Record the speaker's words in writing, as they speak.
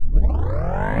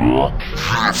Went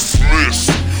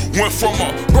from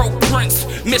a broke prince,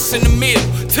 missing the meal,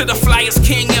 to the flyest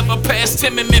king ever passed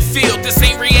him in midfield. This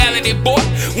ain't reality, boy.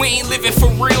 We ain't living for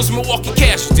reals. Milwaukee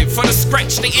casualty. For the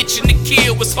scratch, they itching to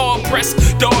kill. It's hard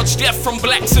pressed. Dodge death from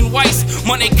blacks and whites.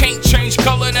 Money can't change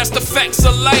color, that's the facts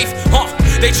of life.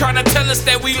 They try to tell us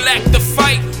that we lack the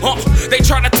fight. They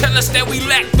try to tell us that we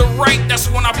lack the right. That's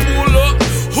when I pull up,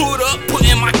 hood up,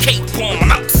 putting my cape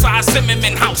on. Outside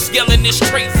Zimmerman house, yelling this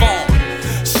straight farm.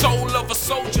 Soul of a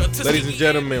soldier. Ladies and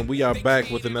gentlemen, we are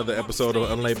back with another episode of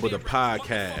Unlabeled the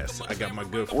Podcast. I got my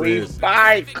good friends.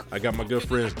 I got my good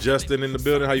friends Justin in the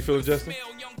building. How you feeling, Justin?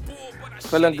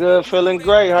 Feeling good, feeling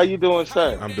great. How you doing,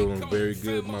 sir? I'm doing very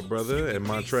good, my brother. And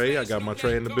Montre, I got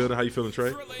Montre in the building. How you feeling,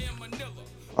 Trey?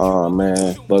 Oh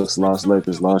man, Bucks lost,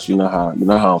 Lakers lost. You know how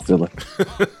I'm feeling.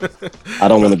 I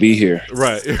don't want to be here.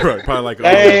 Right. Probably like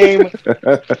Same.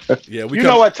 Yeah, you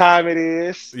know what time it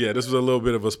is. Yeah, this was a little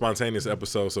bit of a spontaneous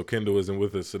episode, so Kendall isn't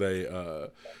with us today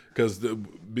because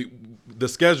the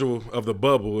schedule of the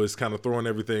bubble is kind of throwing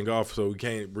everything off, so we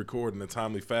can't record in a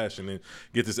timely fashion and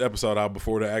get this episode out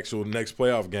before the actual next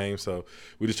playoff game. So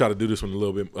we just try to do this one a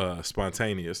little bit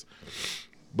spontaneous,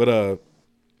 but.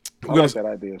 I like that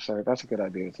idea, sir. That's a good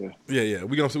idea too. Yeah.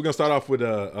 We're gonna start off with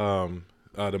the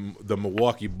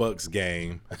Milwaukee Bucks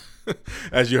game.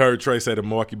 As you heard Trey say, the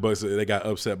Milwaukee Bucks, they got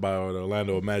upset by the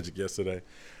Orlando Magic yesterday.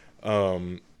 How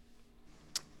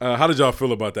did y'all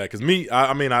feel about that? Because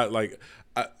I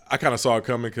kind of saw it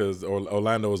coming because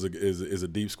Orlando is a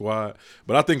deep squad,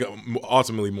 but I think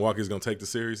ultimately Milwaukee is gonna take the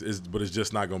series. But it's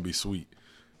just not gonna be sweet.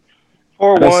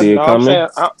 4-1.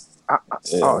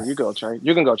 Oh, you go, Trey.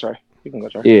 You can go, Trey. You can go,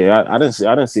 Trey. Yeah, I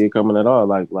didn't see it coming at all.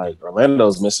 Like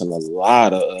Orlando's missing a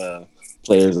lot of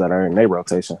players that are in their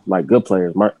rotation, like good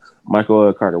players.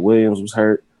 Michael Carter Williams was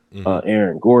hurt.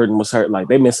 Aaron Gordon was hurt. Like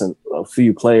they missing a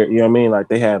few players. You know what I mean? Like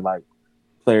they had like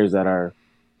players that are,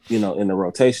 in the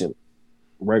rotation,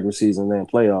 regular season and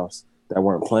playoffs that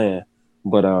weren't playing.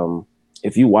 But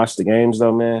if you watch the games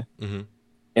though, man,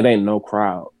 it ain't no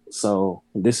crowd. So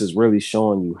this is really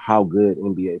showing you how good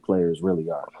NBA players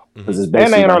really are. Because it's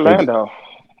basically and they're in Orlando.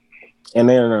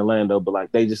 They're in Orlando, but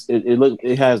like they just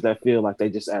it has that feel like they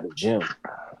just at a gym.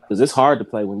 Because it's hard to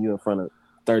play when you're in front of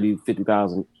 30,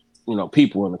 50,000,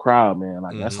 people in the crowd, man.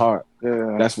 Like that's hard.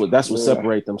 Yeah. That's what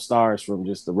separate them stars from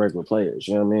just the regular players.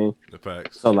 You know what I mean? The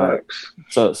facts. So like,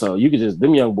 so you could just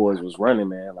them young boys was running,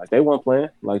 man. Like they weren't playing.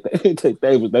 Like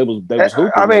they was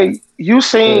hooping. I mean, you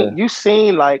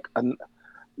seen like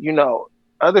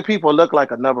other people look like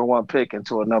a number one pick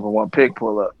until a number one pick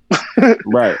pull up.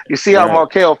 Right. You see how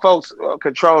Markelle Fultz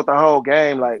controlled the whole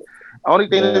game. Like, only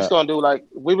thing that it's going to do, like,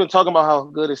 we've been talking about how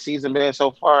good his season been so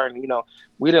far, and,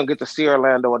 we didn't get to see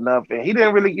Orlando enough. And he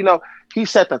didn't really, he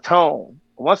set the tone.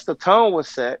 Once the tone was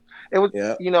set, it was,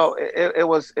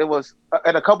 it was,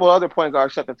 and a couple other point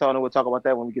guards set the tone, and we'll talk about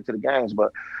that when we get to the games.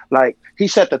 But, like, he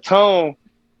set the tone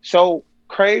so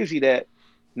crazy that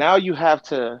now you have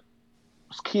to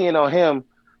key in on him.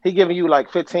 He giving you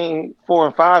like 15, 4,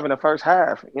 and 5 in the first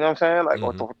half. You know what I'm saying? Like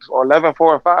or 11,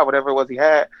 4, and 5, whatever it was he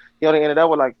had. He only ended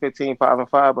up with like 15, 5, and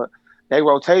 5. But their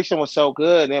rotation was so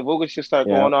good. And then Vooch just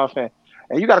started going off. And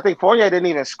you got to think Fournier didn't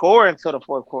even score until the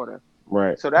fourth quarter.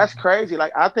 Right. So that's crazy.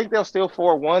 Like, I think they'll still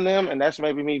 4-1 them. And that's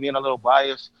maybe me being a little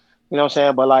biased. You know what I'm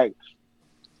saying? But like,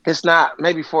 it's not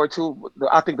maybe 4-2.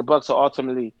 I think the Bucks will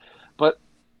ultimately. But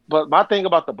my thing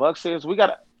about the Bucks is we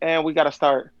got to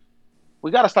start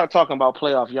talking about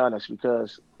playoff Giannis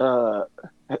because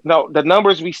the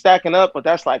numbers we stacking up, but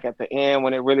that's like at the end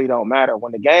when it really don't matter.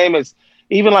 When the game is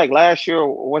even like last year,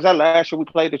 was that last year we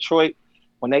played Detroit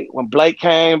when Blake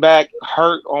came back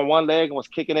hurt on one leg and was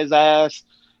kicking his ass.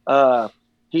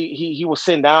 He was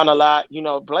sitting down a lot.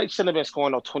 Blake shouldn't have been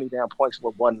scoring no 20 damn points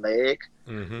with one leg.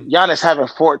 Giannis having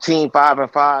 14, 5,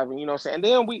 and 5, and you know what I'm saying.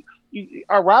 And then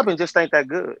our Robin just ain't that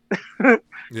good.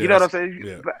 You know what I'm saying?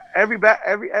 Yeah. Every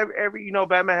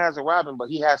Batman has a Robin, but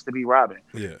he has to be Robin.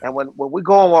 Yeah. And when we're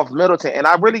going off Middleton, and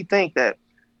I really think that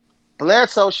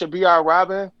Bledsoe should be our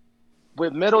Robin.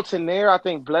 With Middleton there, I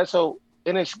think Bledsoe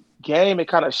in his game, it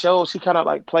kind of shows he kind of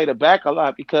like played it back a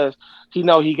lot because he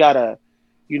gotta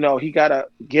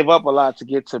give up a lot to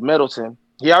get to Middleton.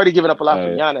 He already given up a lot for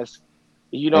Giannis.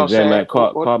 You know what I'm saying?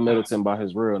 Call Middleton by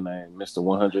his real name, Mr.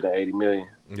 180 million.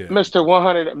 Yeah. Mr.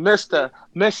 100, Mr.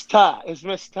 It's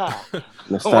Mr.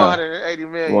 180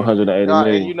 million. 180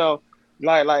 million.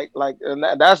 And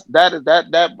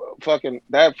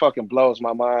that fucking blows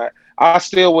my mind. I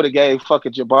still would have gave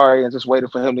fucking Jabari and just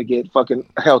waited for him to get fucking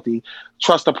healthy.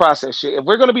 Trust the process shit. If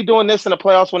we're gonna be doing this in the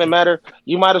playoffs when it matter,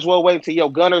 you might as well wait until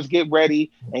your Gunners get ready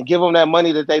and give them that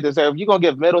money that they deserve. You're gonna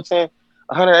give Middleton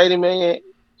 180 million.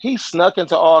 he snuck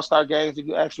into All-Star games. If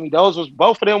you ask me, those was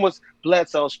both of them was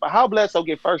Bledsoe's. How Bledsoe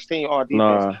get first team all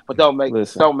defense, Nah, but don't make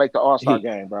listen. the All-Star He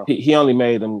game, bro. he only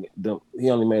made he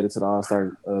only made it to the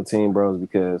All-Star team, bros,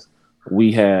 because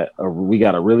we got a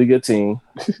really good team.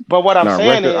 But what I'm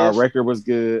saying is our record was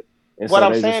good. And what so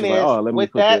I'm they saying just was is like, oh, let me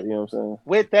with put that, you know what I'm saying?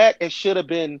 with that, it should have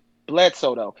been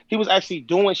Bledsoe though. He was actually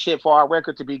doing shit for our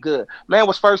record to be good. Man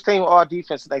was first team all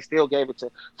defense, and they still gave it to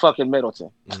fucking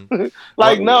Middleton.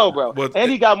 Mm-hmm. No, bro.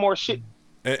 And he got more shit.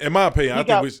 In my opinion,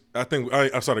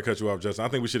 I'm sorry to cut you off, Justin. I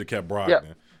think we should have kept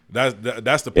Brogdon. Yeah.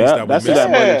 That's the piece that we missed.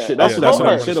 That's what that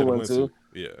money should have went to.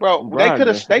 Yeah, bro.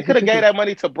 Brogdon. They could have gave that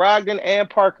money to Brogdon and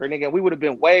Parker, nigga. We would have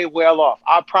been way well off.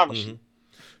 I promise you.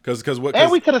 Because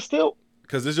we could have still.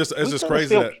 Because it's just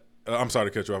crazy that. I'm sorry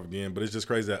to cut you off again, but it's just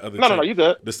crazy that No, you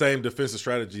good. The same defensive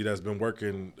strategy that's been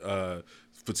working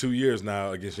for 2 years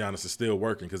now against Giannis is still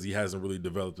working because he hasn't really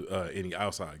developed any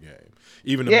outside game,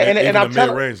 even the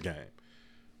mid-range game.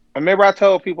 Remember I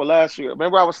told people last year.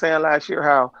 Remember I was saying last year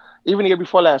how even the year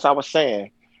before last I was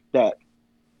saying that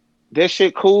this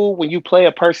shit cool when you play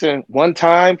a person one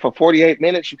time for 48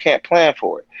 minutes, you can't plan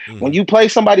for it. Mm-hmm. When you play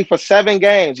somebody for 7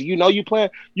 games, you plan,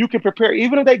 you can prepare.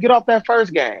 Even if they get off that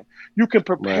first game, you can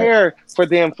prepare for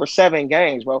them for 7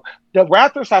 games, bro. The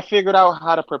Raptors have figured out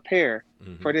how to prepare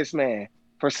for this man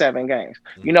for 7 games.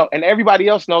 And everybody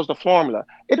else knows the formula.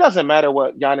 It doesn't matter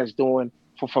what Giannis doing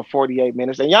for 48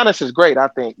 minutes. And Giannis is great, I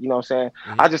think. You know what I'm saying?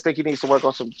 I just think he needs to work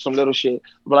on some little shit.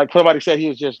 But like somebody said, he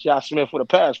was just Josh Smith with a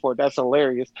passport. That's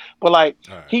hilarious. But like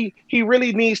he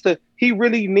really needs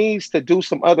to do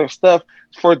some other stuff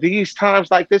for these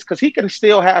times like this, because he can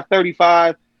still have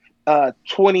 35,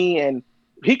 20, and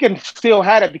he can still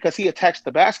have it because he attacks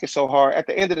the basket so hard. At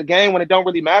the end of the game, when it don't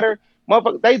really matter,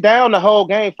 motherfucker, they down the whole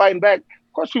game fighting back.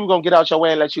 Of course, people gonna get out your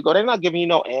way and let you go. They're not giving you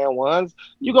no and ones.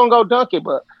 You gonna go dunk it,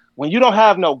 but when you don't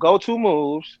have no go-to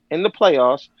moves in the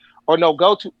playoffs or no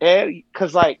go-to,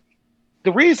 because like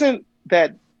the reason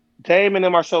that Dame and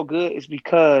them are so good is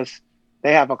because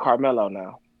they have a Carmelo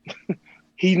now.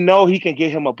 He know he can get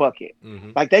him a bucket.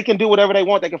 Like they can do whatever they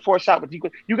want. They can force shot, but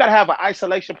you got to have an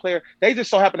isolation player. They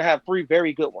just so happen to have 3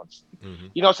 very good ones.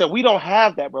 You know what I'm saying? We don't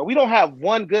have that, bro. We don't have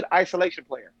one good isolation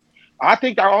player. I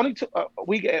think our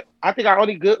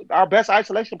best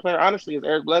isolation player, honestly, is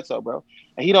Eric Bledsoe, bro.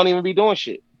 And he don't even be doing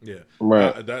shit. Yeah,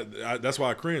 right. That's why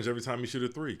I cringe every time he shoot a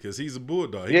 3 because he's a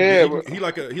bulldog. He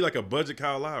like a budget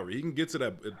Kyle Lowry. He can get to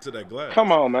that glass.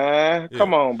 Come on, man. Yeah.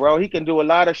 Come on, bro. He can do a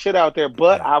lot of shit out there.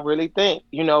 But I really think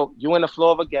you in the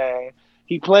flow of a game.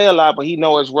 He play a lot, but he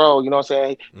know his role. You know what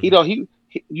I'm saying? You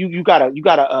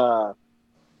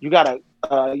gotta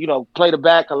play the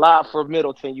back a lot for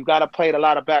Middleton. You gotta play a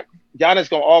lot of back.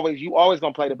 Giannis always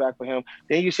gonna play the back for him.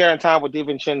 Then you sharing time with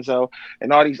DiVincenzo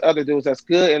and all these other dudes. That's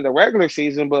good in the regular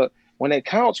season, but when it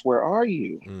counts, where are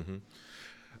you?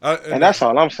 And that's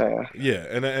all I'm saying. Yeah,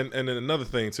 and then another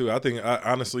thing too. I think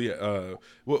honestly,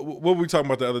 what were we talking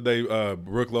about the other day?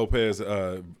 Brook Lopez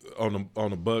on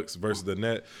the Bucks versus the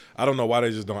Net. I don't know why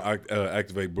they just don't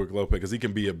activate Brook Lopez because he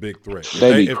can be a big threat.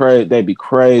 They'd be crazy. Bro, that'd be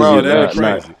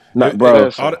crazy.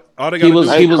 Bro, all they he was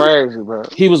crazy, bro.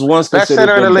 He was once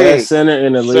considered the best center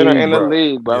in the league. Center in the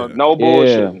league, bro. Yeah. No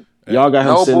bullshit. Yeah. Y'all got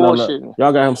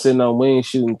him sitting on wings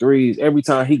shooting threes. Every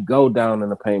time he go down in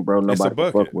the paint, bro, nobody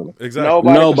can fuck with him. Exactly.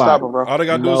 Nobody can stop him, bro. All they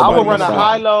gotta do is I would run a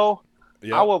high-low.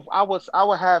 Yeah. I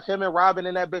would have him and Robin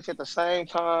in that bitch at the same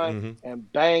time and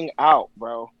bang out,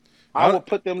 bro. I would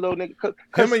put them little niggas.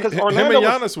 Him and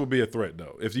Giannis would be a threat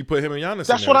though. If you put him and Giannis,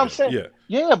 that's what I'm saying.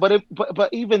 Yeah, but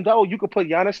even though you could put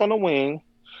Giannis on the wing,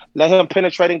 let him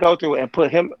penetrate and go through and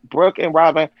put him, Brooke and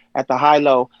Robin at the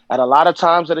high-low at a lot of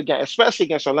times of the game, especially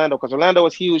against Orlando, because Orlando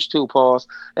is huge too, pause.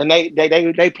 And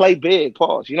they play big,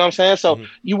 pause. You know what I'm saying? So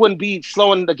you wouldn't be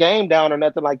slowing the game down or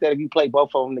nothing like that if you play both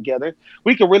of them together.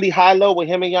 We could really high-low with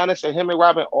him and Giannis and him and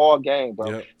Robin all game,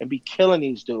 bro, and be killing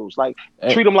these dudes. Like,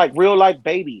 treat them like real-life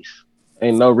babies.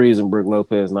 Ain't no reason Brook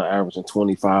Lopez not averaging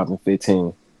 25 and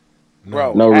 15.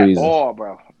 Bro, no reason. All,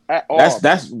 bro.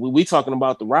 That's we talking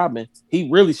about the Robin. He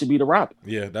really should be the Robin.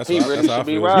 Yeah, that's he what really should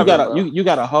be Robin. You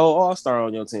got a whole all-star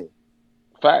on your team.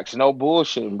 Facts, no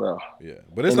bullshitting, bro. Yeah,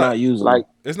 but it's not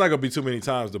gonna be too many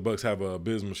times the Bucks have a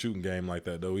abysmal shooting game like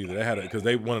that though either. They had because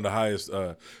they one of the highest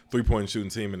 3-point shooting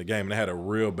team in the game, and they had a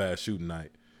real bad shooting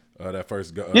night. That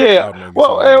first go.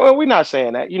 Well, we're not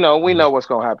saying that. We know what's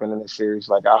gonna happen in this series.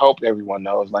 Like, I hope everyone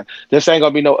knows. Like, this ain't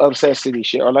gonna be no upset city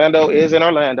shit. Orlando is in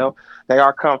Orlando. They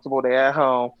are comfortable. They're at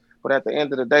home. But at the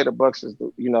end of the day, the Bucks is,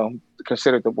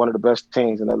 considered one of the best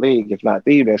teams in the league, if not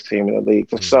the best team in the league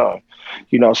for some.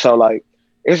 So like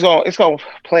it's gonna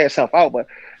play itself out. But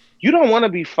you don't want to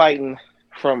be fighting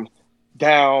from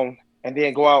down and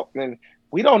then go out and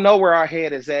we don't know where our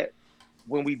head is at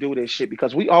when we do this shit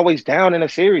because we always down in a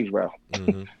series, bro.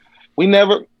 Mm-hmm. We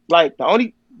never like the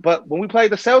only. But when we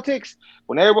played the Celtics,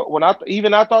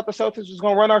 I thought the Celtics was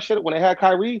gonna run our shit when they had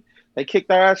Kyrie, they kicked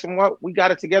our ass and we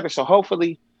got it together. So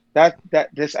hopefully that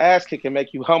this ass kick can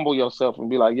make you humble yourself and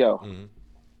be like, yo,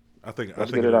 I think it'll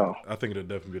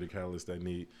definitely be the catalyst they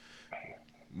need.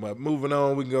 But moving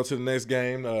on, we can go to the next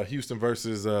game. Houston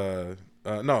versus I'm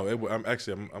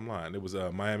lying. It was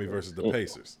Miami versus the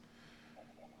Pacers.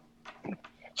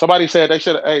 Somebody said they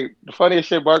should have. Hey, the funniest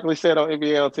shit Barkley said on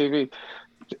NBA on TNT.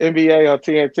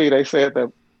 They said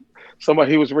that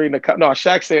somebody he was reading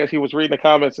Shaq said he was reading the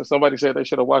comments and somebody said they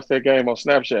should have watched their game on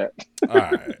Snapchat. All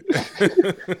right.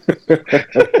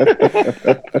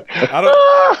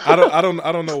 I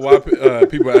don't know why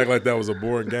people act like that was a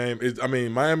boring game.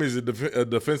 Miami's a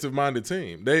defensive minded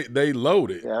team. They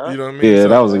loaded. Yeah. You know what I mean? Yeah, so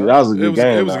that was a good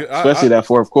game, especially that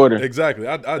fourth quarter. Exactly.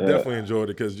 I definitely enjoyed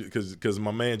it because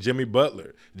my man Jimmy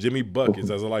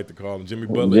Buckets, as I like to call him, Jimmy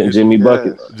Butler. Jimmy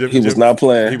Buckets. He was not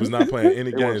playing. He was not playing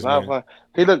any games.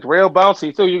 He looked real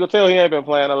bouncy too. You can tell he ain't been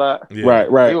playing a lot. Yeah.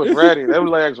 Right. He was ready. Them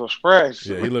legs was fresh.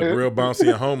 Yeah, he looked real bouncy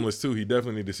and homeless too. He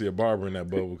definitely need to see a barber in that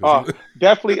bubble.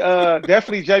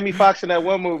 Definitely Jamie Foxx in that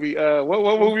one movie.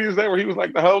 What movie is that where he was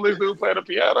like the homeless dude playing the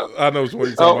piano? I know what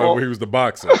you're talking about. Where he was the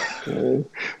boxer.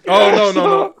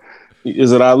 No.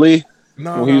 Is it Ali?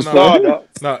 No. He was like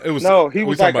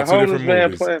a homeless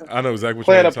man playing. I know exactly what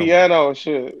playing you're a piano and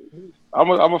shit. I'm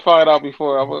gonna find out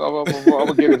before. I'm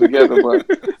gonna get it together,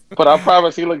 but I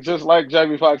promise he looked just like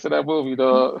Jamie Foxx in that movie,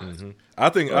 dog. Mm-hmm. I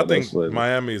think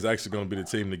Miami is actually going to be the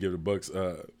team to give the Bucks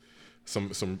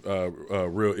some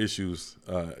real issues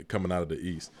coming out of the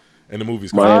East, and the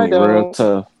movie's Miami real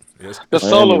tough. Yes. The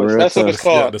Soloist, that's what it's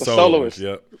called. Yeah, the Soloist.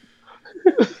 Yep.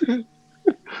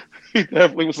 He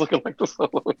definitely was looking like the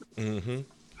Soloist. Mm-hmm.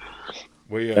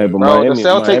 Well, yeah, hey, but Miami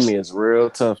is real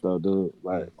tough though, dude.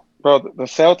 Like. Bro, the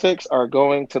Celtics are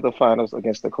going to the finals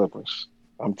against the Clippers.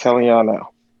 I'm telling y'all now.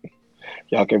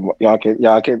 Y'all can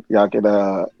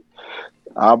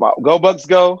go Bucks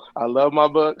go. I love my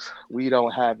Bucks. We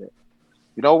don't have it.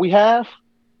 You know what we have?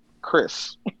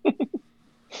 Chris.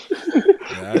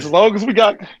 As long as we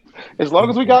got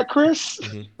Chris.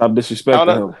 Stop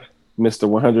disrespecting him. Mr.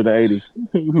 180.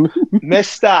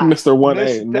 Mr.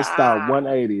 180. Mr.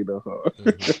 180 though.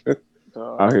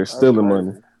 Out here stealing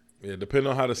money. Yeah, depending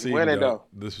on how the season go.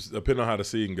 Depending on how the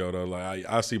season go though, like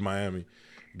I see Miami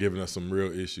giving us some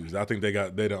real issues. I think they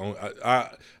don't. I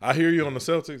hear you on the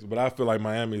Celtics, but I feel like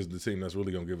Miami is the team that's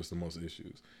really gonna give us the most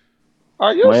issues.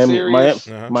 Are you serious?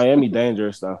 Miami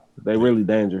dangerous though. They really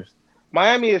dangerous.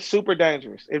 Miami is super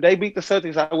dangerous. If they beat the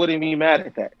Celtics, I wouldn't be mad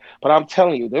at that. But I'm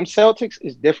telling you, them Celtics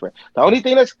is different. The only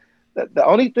thing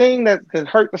that could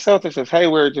hurt the Celtics is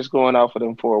Hayward just going out for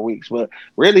them 4 weeks. But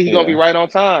really, he's going to be right on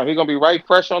time. He's going to be right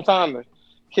fresh on time to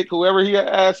kick whoever he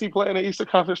play in the Eastern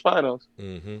Conference Finals.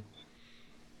 Mm-hmm.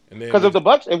 Because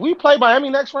if we play Miami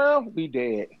next round, we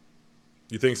dead.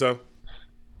 You think so?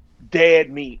 Dead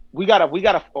meat.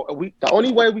 The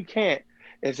only way we can't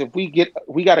is if we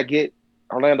got to get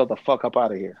Orlando the fuck up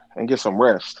out of here and get some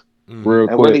rest. Real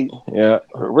quick.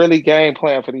 Really game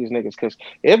plan for these niggas. Because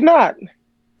if not,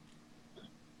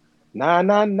 nah.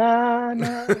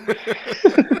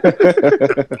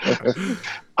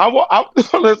 I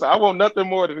want nothing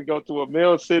more than to go to a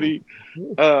Mill City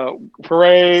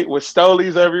parade with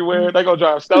Stolies everywhere. They gonna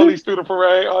drive Stolies through the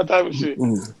parade, all type of shit.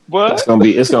 But it's gonna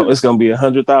be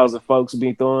 100,000 folks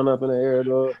be throwing up in the air,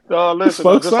 dog.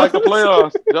 Listen, just like the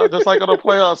playoffs, just like on the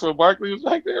playoffs when Barkley was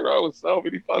back there, bro, with so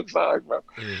many fuck signs, bro.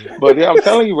 Mm-hmm. But yeah, I'm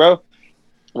telling you, bro,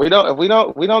 if we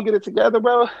don't get it together,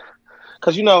 bro,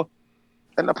 because in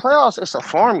the playoffs, it's a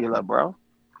formula, bro.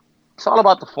 It's all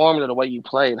about the formula, the way you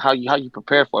play, and how you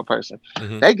prepare for a person.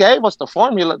 Mm-hmm. They gave us the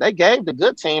formula. They gave the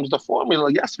good teams the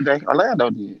formula yesterday. Orlando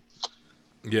did.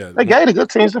 Yeah, they gave the good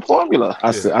teams the formula.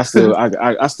 I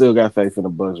still got faith in the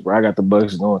Bucks, bro. I got the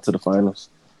Bucks going to the finals.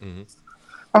 Mm-hmm.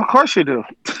 Of course you do.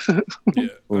 Yeah,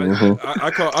 mm-hmm.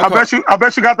 I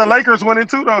bet you got the Lakers winning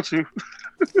too, don't you?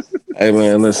 Hey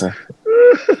man, listen.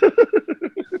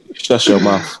 Shut your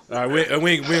mouth. All right,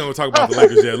 we ain't gonna talk about the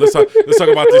Lakers yet. Let's talk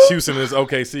about this Houston and this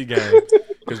OKC game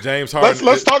because James Harden.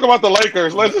 Let's talk about the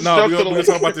Lakers. We're gonna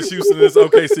talk about this Houston and this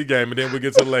OKC game, and then we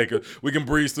get to the Lakers. We can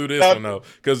breeze through this one though,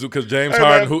 because James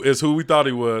Harden who we thought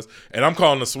he was, and I'm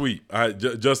calling a sweep.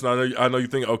 Justin, I know you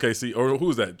think OKC or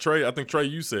who's that? Trey. I think Trey,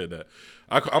 you said that.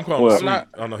 I'm calling a sweep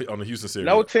on the Houston series.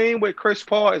 No team with Chris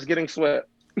Paul is getting swept.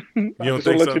 You don't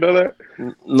think so? You know that?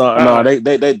 No, they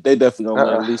definitely gonna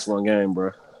win at least one game,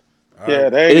 bro. Yeah,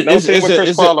 they no team with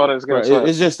Chris Paul on it is going to sweat.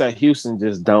 It's just that Houston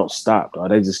just don't stop, dog.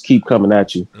 They just keep coming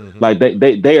at you. Like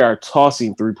they are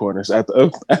tossing 3-pointers at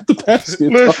the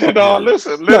basket. Listen, dog.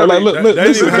 Listen, literally.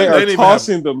 They are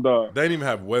tossing them, dog. They didn't even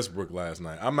have Westbrook last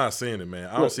night. I'm not seeing it, man.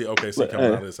 I don't see OKC coming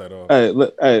out of this at all.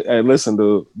 Hey, listen,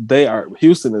 dude.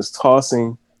 Houston is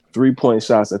tossing 3-point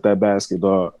shots at that basket,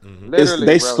 dog.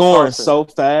 They scoring so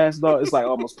fast, dog. It's like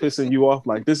almost pissing you off.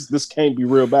 Like this can't be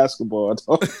real basketball,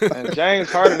 dog. And James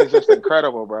Harden is just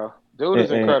incredible, bro. Dude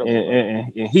is incredible.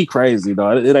 And he crazy,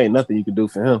 dog. It ain't nothing you can do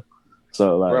for him.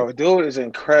 So like, bro, dude is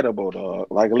incredible, dog.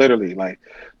 Like literally, like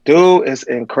dude is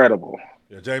incredible.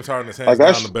 Yeah, James Harden is hands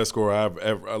down the best scorer I've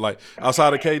ever like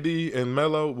outside of KD and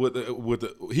Melo.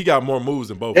 He got more moves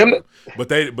than both of them, but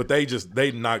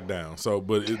they knocked down. So,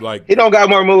 but it, like he don't got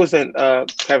more moves than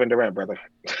Kevin Durant, brother.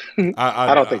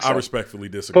 I don't think so. I respectfully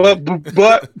disagree.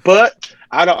 But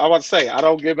I don't. I want to say I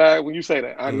don't get mad when you say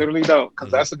that. I literally don't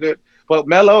because that's a good. But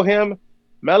Melo him,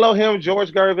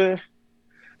 George Gervin,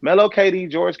 Melo,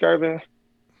 KD, George Gervin.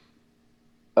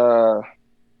 Who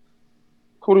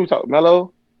do we talk?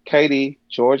 Melo, KD,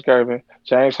 George Gervin,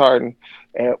 James Harden,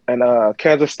 and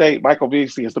Kansas State, Michael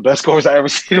Beasley is the best scorers I ever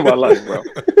seen in my life, bro.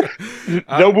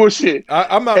 No bullshit.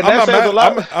 I'm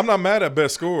not mad at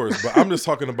best scorers, but I'm just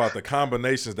talking about the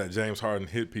combinations that James Harden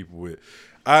hit people with.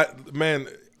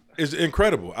 It's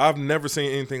incredible. I've never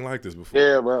seen anything like this before.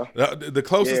 Yeah, bro. The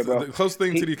closest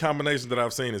thing to these combinations that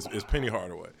I've seen is Penny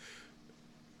Hardaway.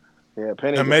 Yeah,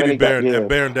 Penny. And maybe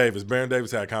Baron Davis. Baron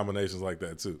Davis had combinations like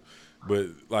that too. But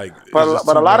like,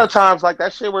 but a lot of times, like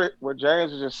that shit where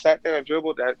James just sat there and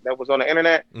dribbled that was on the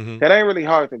internet, that ain't really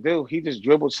hard to do. He just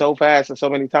dribbled so fast and so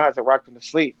many times it rocked him to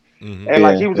sleep. And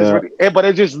like he was just really, but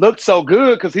it just looked so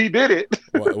good because he did it.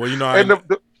 Well, you know,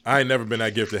 I ain't never been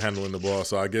that gifted handling the ball,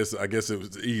 so I guess it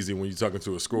was easy when you're talking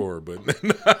to a scorer. But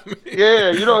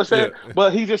yeah, you know what I'm saying. Yeah.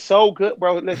 But he's just so good,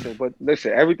 bro.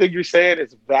 Listen, everything you're saying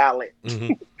is valid.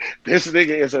 This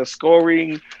nigga is a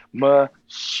scoring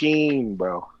machine,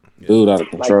 bro. Dude, out of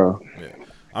control.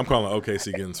 I'm calling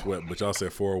OKC getting swept, but y'all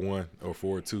said 4-1 or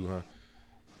 4-2, huh?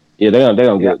 Yeah, they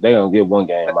gonna get one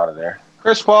game out of there.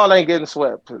 Chris Paul ain't getting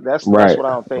swept. That's what I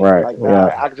don't think. Right.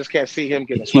 Like, I just can't see him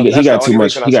getting swept. He got too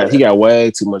much. He got way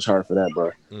too much heart for that,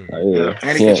 bro.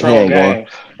 And he controls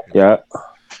games. Yeah.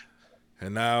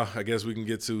 And now I guess we can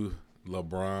get to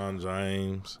LeBron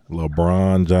James,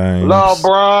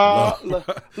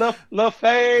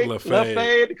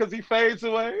 fade because he fades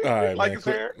away. All right, like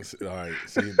man. His hair. All right,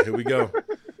 see, here we go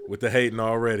with the hating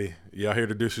already. Y'all hear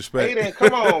the disrespect? Hating,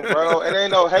 come on, bro. It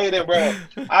ain't no hating, bro.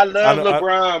 I love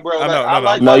LeBron,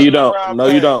 bro. No, you don't. No,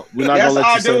 you don't. We're not gonna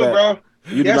let you say that. Bro.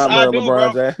 You do not love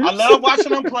LeBron James. I love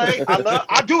watching him play.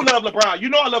 I do love LeBron. You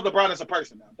know I love LeBron as a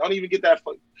person now. Don't even get that.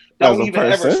 Don't even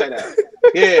ever say that.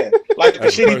 Yeah. Like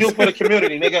the shit he do for the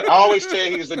community, nigga. I always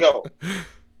say he was the GOAT.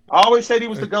 I always said he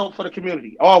was the GOAT for the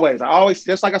community. Always.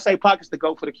 Just like I say, Pocket's the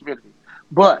GOAT for the community.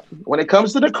 But when it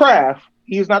comes to the craft,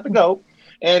 he is not the GOAT.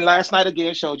 And last night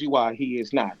again showed you why he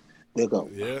is not the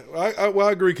GOAT. Yeah,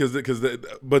 I agree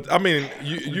but I mean,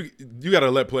 you got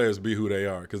to let players be who they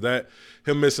are because that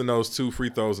him missing those 2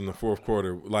 free throws in the fourth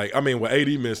quarter, like I mean, well, AD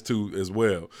missed 2 as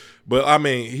well, but I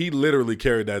mean, he literally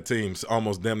carried that team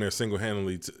almost damn near single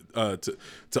handedly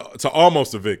to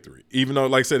almost a victory. Even though,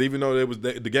 like I said,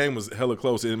 the game was hella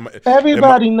close.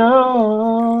 Everybody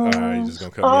knows. All right, you're just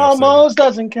gonna cut me almost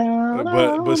doesn't count.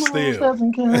 But still,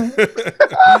 doesn't count.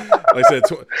 Like I said,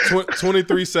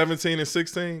 23, 17, and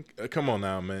 16. Come on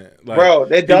now, man. Like, bro,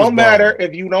 it don't matter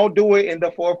if you don't do it in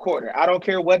the fourth quarter. I don't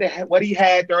care what he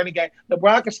had during the game.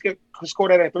 LeBron could score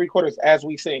that in 3 quarters, as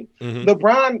we seen.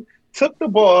 LeBron took the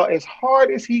ball as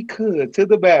hard as he could to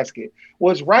the basket,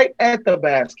 was right at the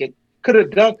basket, could have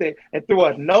dunked it, and threw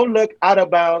a no-look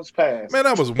out-of-bounds pass. Man,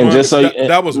 that was one.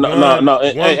 That was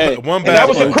one bad. That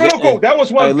was a critical. That was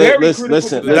one very critical.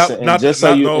 Listen.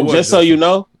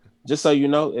 Just so you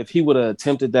know, if he would have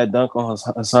attempted that dunk on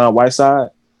Hassan Whiteside,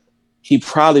 he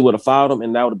probably would have fouled him,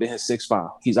 and that would have been his 6th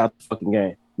foul. He's out the fucking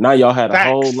game. Now y'all had a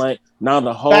whole lane. Now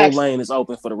the whole lane is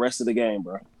open for the rest of the game,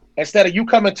 bro. Instead of you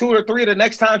coming 2 or 3 the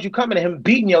next times you coming and him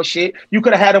beating your shit, you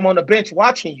could have had him on the bench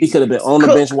watching you. He could have been on the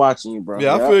bench watching you, bro.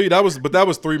 Yeah, I feel you. That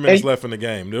was 3 minutes left in the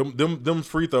game. Them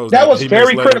free throws. That was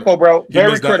very critical, bro.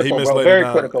 Very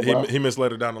critical, bro. He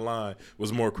misled it down the line.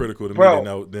 Was more critical to me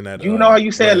than that. You know how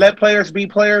you said let players be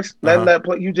players?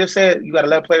 You just said you got to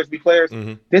let players be players.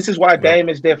 This is why Dame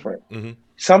is different.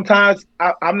 Sometimes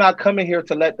I'm not coming here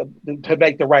to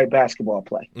make the right basketball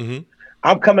play.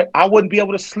 I wouldn't be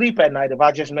able to sleep at night if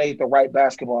I just made the right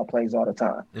basketball plays all the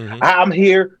time. I'm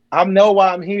here. I know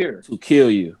why I'm here. To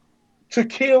kill you. to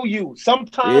kill you.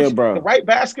 Sometimes bro. the right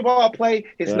basketball play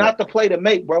is not the play to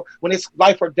make, bro. When it's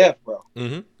life or death, bro.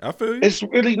 I feel you. It's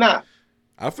really not.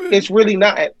 I feel you. It's really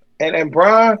not. And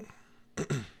Bron,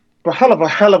 but hell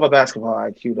of a basketball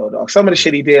IQ though, dog. Some of the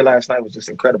shit he did last night was just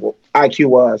incredible. IQ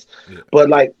was, but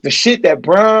like the shit that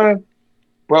Bron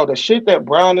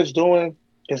is doing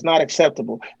is not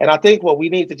acceptable. And I think what we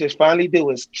need to just finally do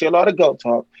is chill all the GOAT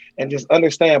talk and just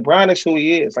understand Bron is who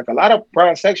he is. Like a lot of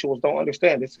Bron sexuals don't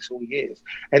understand this is who he is.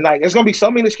 And like there's gonna be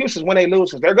so many excuses when they lose.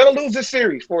 They're gonna lose this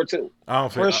series 4-2. I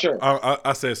don't for sure.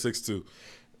 I said 6-2.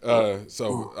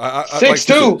 So I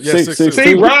 6-2. Yeah, 6-2.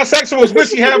 See, Bron sexuals wish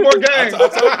he had more games.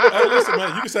 Hey, listen,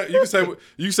 man.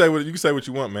 You can say what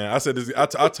you want, man. I said this.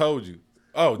 I told you.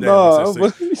 Oh, damn. No,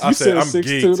 I said I'm 6-2,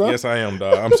 geeked. though. Yes, I am,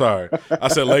 dog. I'm sorry. I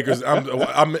said Lakers.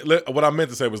 What I meant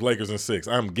to say was Lakers in 6.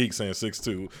 I'm geek saying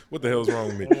 6-2. What the hell is wrong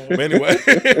with me?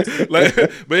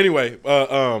 But anyway,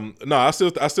 no, I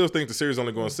still think the series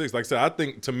only going 6. Like I said, I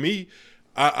think to me,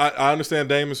 I understand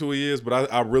Dame is who he is,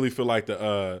 but I really feel like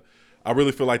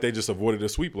they just avoided a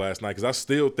sweep last night because I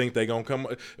still think they're going to come.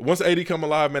 Once AD come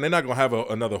alive, man, they're not going to have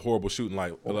another horrible shooting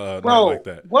night like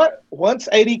that. What? Once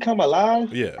AD come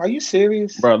alive? Yeah. Are you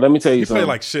serious? Bro, let me tell you He something. played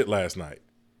like shit last night.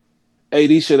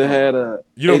 AD should have had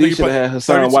You don't think he played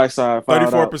Hassan Whiteside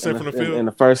 34% from the field in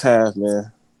the first half,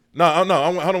 man. No, hold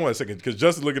on one second because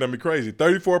Justin's looking at me crazy.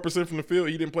 34% from the field,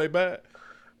 he didn't play bad.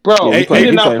 Bro, he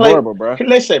played horrible, bro.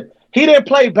 Listen, he didn't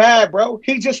play bad, bro.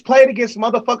 He just played against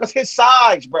motherfuckers his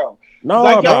size, bro. No,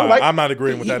 I'm not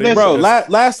agreeing with that. Bro,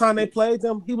 last time they played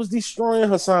them, he was destroying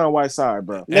Hassan Whiteside,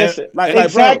 bro. Listen,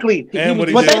 exactly. And but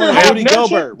they didn't have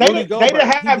Nurkic. They didn't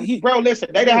have, bro, listen,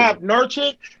 they didn't have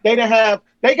Nurkic.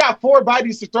 They got 4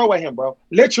 bodies to throw at him, bro.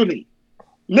 Literally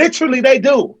they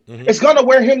do. Mm-hmm. It's going to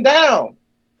wear him down.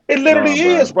 It literally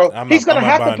is, bro. He's going to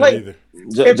have to play.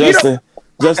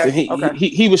 Justin,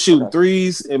 he was shooting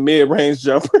threes and mid-range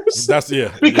jumpers.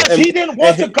 Because he didn't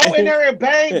want to go in there and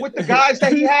bang with the guys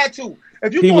that he had to.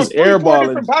 If you he was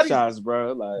airballing shots,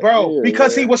 bro.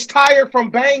 Because he was tired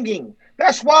from banging.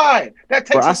 That's why. That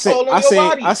takes a toll on your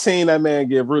body. I seen that man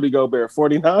give Rudy Gobert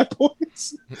 49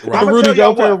 points. Right. Rudy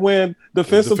Gobert win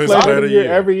defensive player of the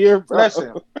year every year, bro.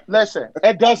 Listen.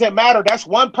 It doesn't matter. That's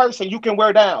one person you can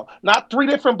wear down. Not 3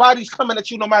 different bodies coming at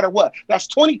you no matter what. That's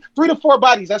 3 to 4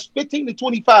 bodies. That's 15 to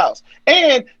 20 fouls.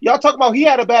 And y'all talk about he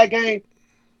had a bad game.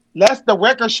 Let's the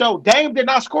record show. Dame did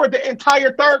not score the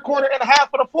entire third quarter and a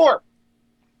half of the fourth.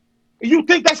 You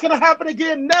think that's going to happen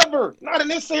again? Never. Not in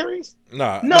this series.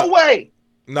 No way.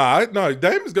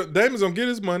 Dame is gonna get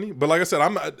his money, but like I said,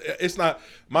 it's not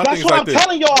my thing. That's what I'm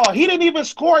telling y'all. He didn't even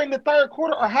score in the third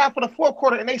quarter or half of the fourth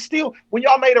quarter, and they still, when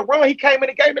y'all made a run, he came in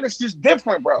the game, and it's just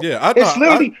different, bro. Yeah, I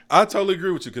totally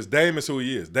agree with you because Dame is who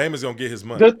he is. Dame is gonna get his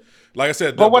money. Like I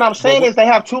said, but what I'm saying is they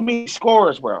have too many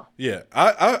scorers, bro. Yeah,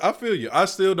 I feel you. I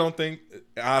still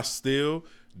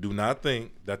do not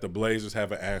think that the Blazers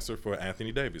have an answer for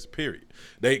Anthony Davis, period.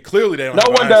 They don't have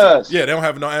no one does. Yeah, they don't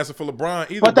have no answer for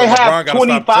LeBron either. But they have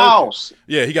 20 fouls.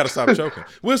 Yeah, he got to stop choking.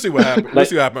 We'll see what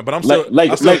happens. But I'm still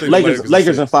Lakers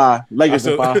in 5. Lakers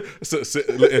in 5.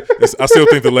 I still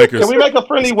think the Lakers. Can we make a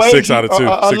friendly wager? 6 out of 2.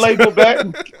 Unlabeled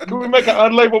bet? Can we make an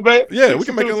unlabeled bet? Yeah, we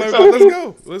can make an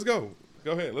unlabeled bet. Let's go.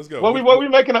 Go ahead. Let's go. What we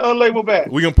making an unlabeled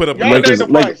bet? We gonna put up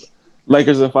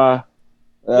Lakers in 5.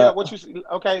 Yeah, what you see?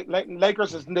 Okay,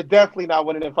 Lakers is definitely not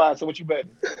winning in 5. So what you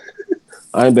betting?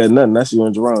 I ain't betting nothing. That's you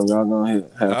and Jerome. Y'all go ahead.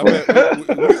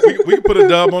 We can put a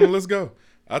dub on it. Let's go.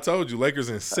 I told you, Lakers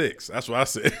in 6. That's what I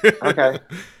said. Okay.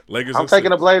 Lakers. I'm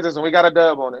taking the Blazers, and we got a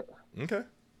dub on it. Okay.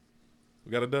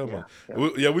 We got a dub on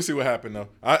it. We see what happened though.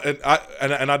 I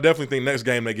definitely think next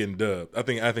game they getting dubbed. I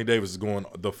think Anthony Davis is going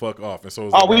the fuck off, and so.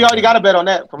 We already got a bet on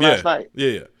that from last night.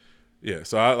 Yeah.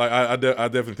 So I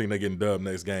definitely think they're getting dubbed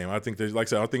next game. I think I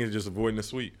think it's just avoiding the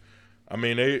sweep. I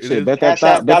mean, bet that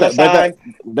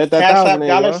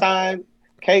 $1,000,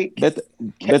 cake. Bet that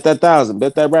 $1,000.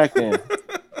 Bet that rack in.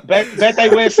 bet they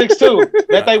win 6-2.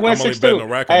 Bet they win 6-2. I'm only betting a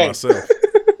rack on myself.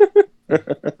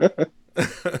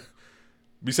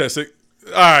 You said 6.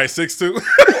 All right, 6-2.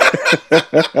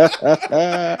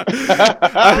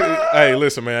 Hey,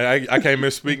 listen, man. I can't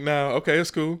misspeak now. Okay, it's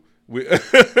cool. I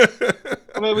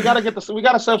mean, we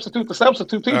gotta substitute the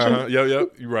substitute teacher.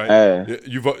 Yep, you're right. Hey,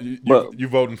 you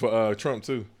voting for Trump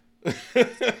too?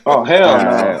 Oh hell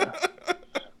no!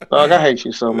 Dog, I hate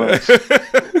you so much.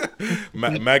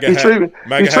 MAGA he treat me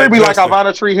like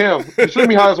Ivana treat him. He treat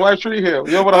me how his wife treat him.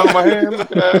 You ever hold my hand?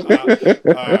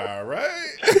 All right.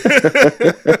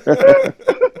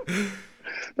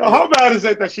 Now, how bad is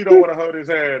it that she don't want to hold his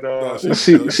hand?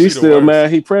 She's still mad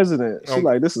he president. She's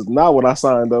like, this is not what I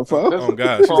signed up for. Oh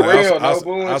God, she's like, I was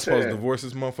supposed to divorce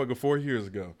this motherfucker 4 years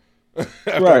ago.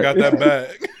 After I got that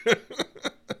bag.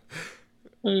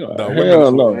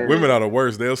 Hell no. Women are the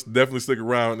worst. They'll definitely stick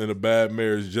around in a bad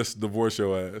marriage just to divorce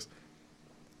your ass.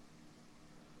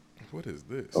 What is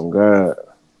this? Oh God.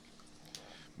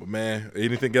 But man,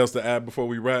 anything else to add before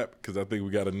we wrap? Because I think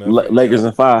we got enough. Lakers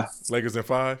in 5. Lakers in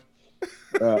 5.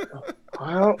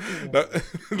 Well,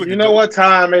 you know what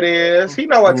time it is. He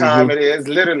know what time it is.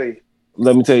 Literally.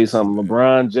 Let me tell you something.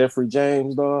 LeBron, Jeffrey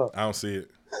James, dog. I don't see it.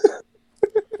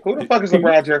 Who the fuck is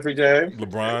LeBron Jeffrey James?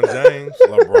 LeBron James.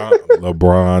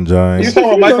 LeBron James. You talking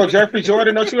about Michael Jeffrey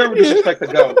Jordan? Don't you ever disrespect the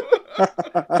GOAT.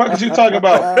 Fuck is you talking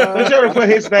about? Don't you ever put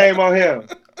his name on him?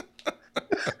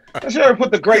 Don't you ever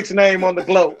put the great's name on the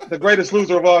GOAT, the greatest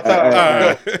loser of all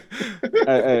time?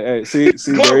 Hey, see,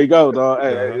 there you go, dog.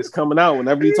 Hey, it's coming out.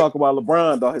 Whenever you talk about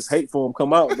LeBron, dog, his hate for him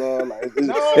come out, dog. Like,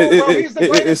 he's the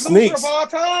greatest loser of all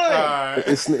time.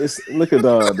 It's look at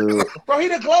dog, dude. Bro, he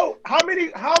the GOAT. How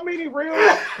many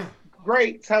real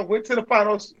greats have went to the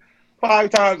finals 5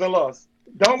 times and lost?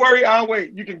 Don't worry, I'll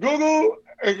wait. You can Google.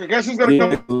 Guess who's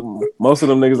gonna come? Most of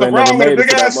them niggas ain't never made it.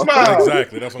 Big ass smile.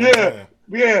 Exactly. That's what I'm saying.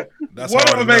 Yeah. That's one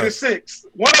of them made it 6.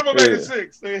 One of them made it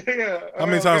 6. Yeah. How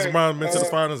many times LeBron been to the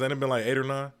finals? Ain't it been like 8 or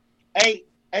 9? 8,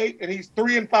 and he's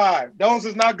 3 and 5. Those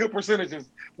is not good percentages.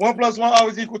 1 + 1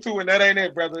 always equal 2, and that ain't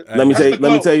it, brother. Let me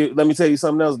tell you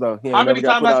something else though. He ain't never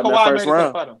got put out in that first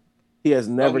round. He has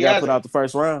never got put out the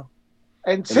first round.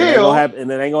 Until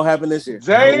and it ain't gonna happen this year.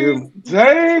 Dame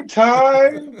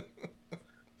time.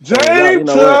 Dame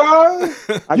time.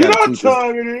 You know what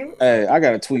time it is. Hey, I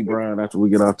gotta tweet Brian after we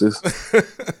get off this.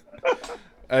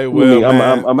 Hey, well,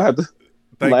 I'm gonna have to.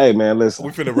 Hey, man, listen.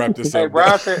 We finna wrap this up. Hey,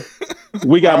 Brian said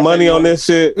we got money on this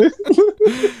shit.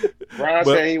 Brian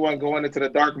said he wasn't going into the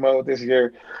dark mode this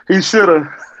year. He should have.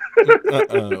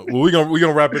 Well, we're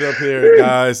gonna wrap it up here,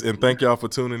 guys, and thank y'all for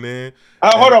tuning in.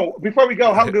 Hold on, before we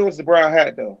go, how good was the brown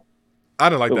hat though? I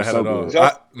didn't like that hat at all.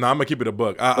 I'm gonna keep it a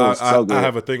buck. I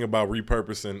have a thing about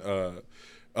repurposing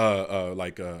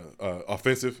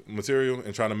offensive material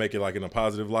and trying to make it like in a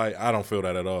positive light. I don't feel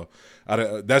that at all.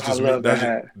 That's just me.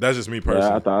 That's just me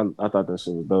personally. Yeah, I thought that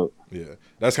shit was dope. Yeah,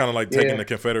 that's kind of like taking the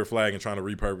Confederate flag and trying to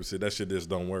repurpose it. That shit just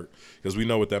don't work because we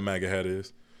know what that MAGA hat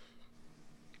is.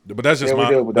 But that's just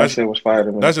that shit was fire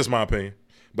to me. That's just my opinion.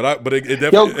 But it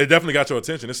definitely got your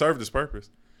attention. It served its purpose.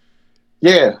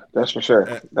 Yeah, that's for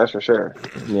sure. That's for sure.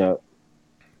 Yeah.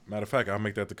 Matter of fact, I'll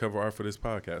make that the cover art for this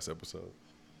podcast episode.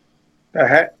 The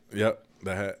hat? Yep,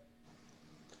 the hat.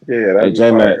 Yeah, that's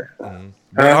J-Mac. Hold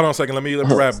on a second. Let me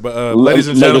wrap. But ladies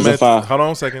and gentlemen, hold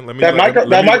on a second.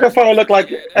 That microphone look like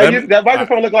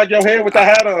your head with the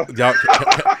hat on. Y'all,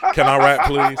 can I rap,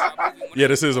 please? Yeah,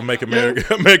 this is a Make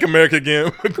America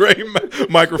Again great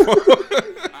microphone.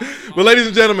 But ladies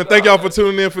and gentlemen, thank y'all for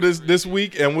tuning in for this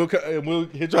week, and we'll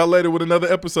hit y'all later with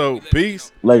another episode.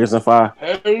 Peace. Lakers in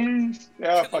 5. Peace.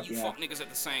 Yeah, fuck you. Fuck niggas at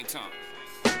the same time.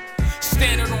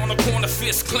 Standing on the corner,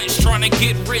 fist clenched, trying to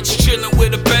get rich, chillin'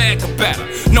 with a bag of batter.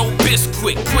 No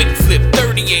biscuit, quick flip,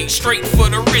 38, straight for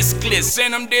the riskless.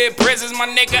 Send them dead presents, my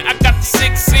nigga, I got the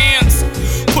 6 cents.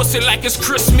 Pussy like it's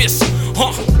Christmas,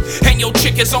 and your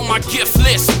chick is on my gift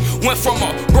list. Went from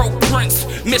a broke prince,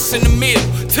 missing the meal,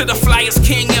 to the flyest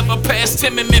king ever passed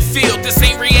Tim in midfield. This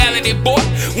ain't reality, boy,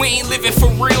 we ain't living for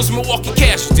reals. Milwaukee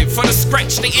casualty, for the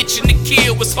scratch, they itching to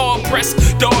kill. It's hard pressed,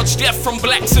 dodge death from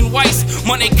blacks and whites.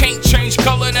 Money can't change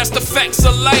color, that's the facts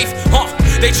of life.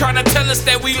 They try to tell us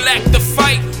that we lack the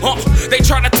fight. They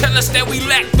try to tell us that we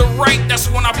lack the right. That's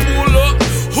when I pull up,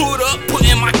 hood up,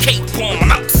 putting my cape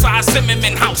on. Outside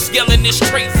Zimmerman house, yelling this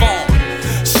straight farm.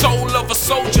 Soul of a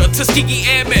soldier, Tuskegee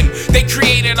Airmen. They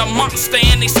created a monster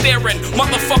and they staring.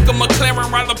 Motherfucker McLaren,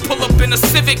 rather pull up in a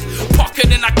Civic, park it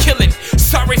and I kill it.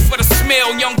 Sorry for the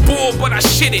smell, young bull, but I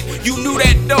shit it. You knew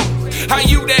that though. How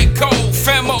you that go?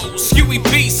 Famos,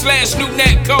 UEB/New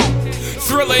Nat Go.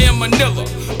 Thriller in Manila,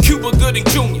 Cuba Gooding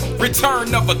Jr.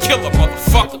 Return of a killer,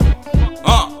 motherfucker.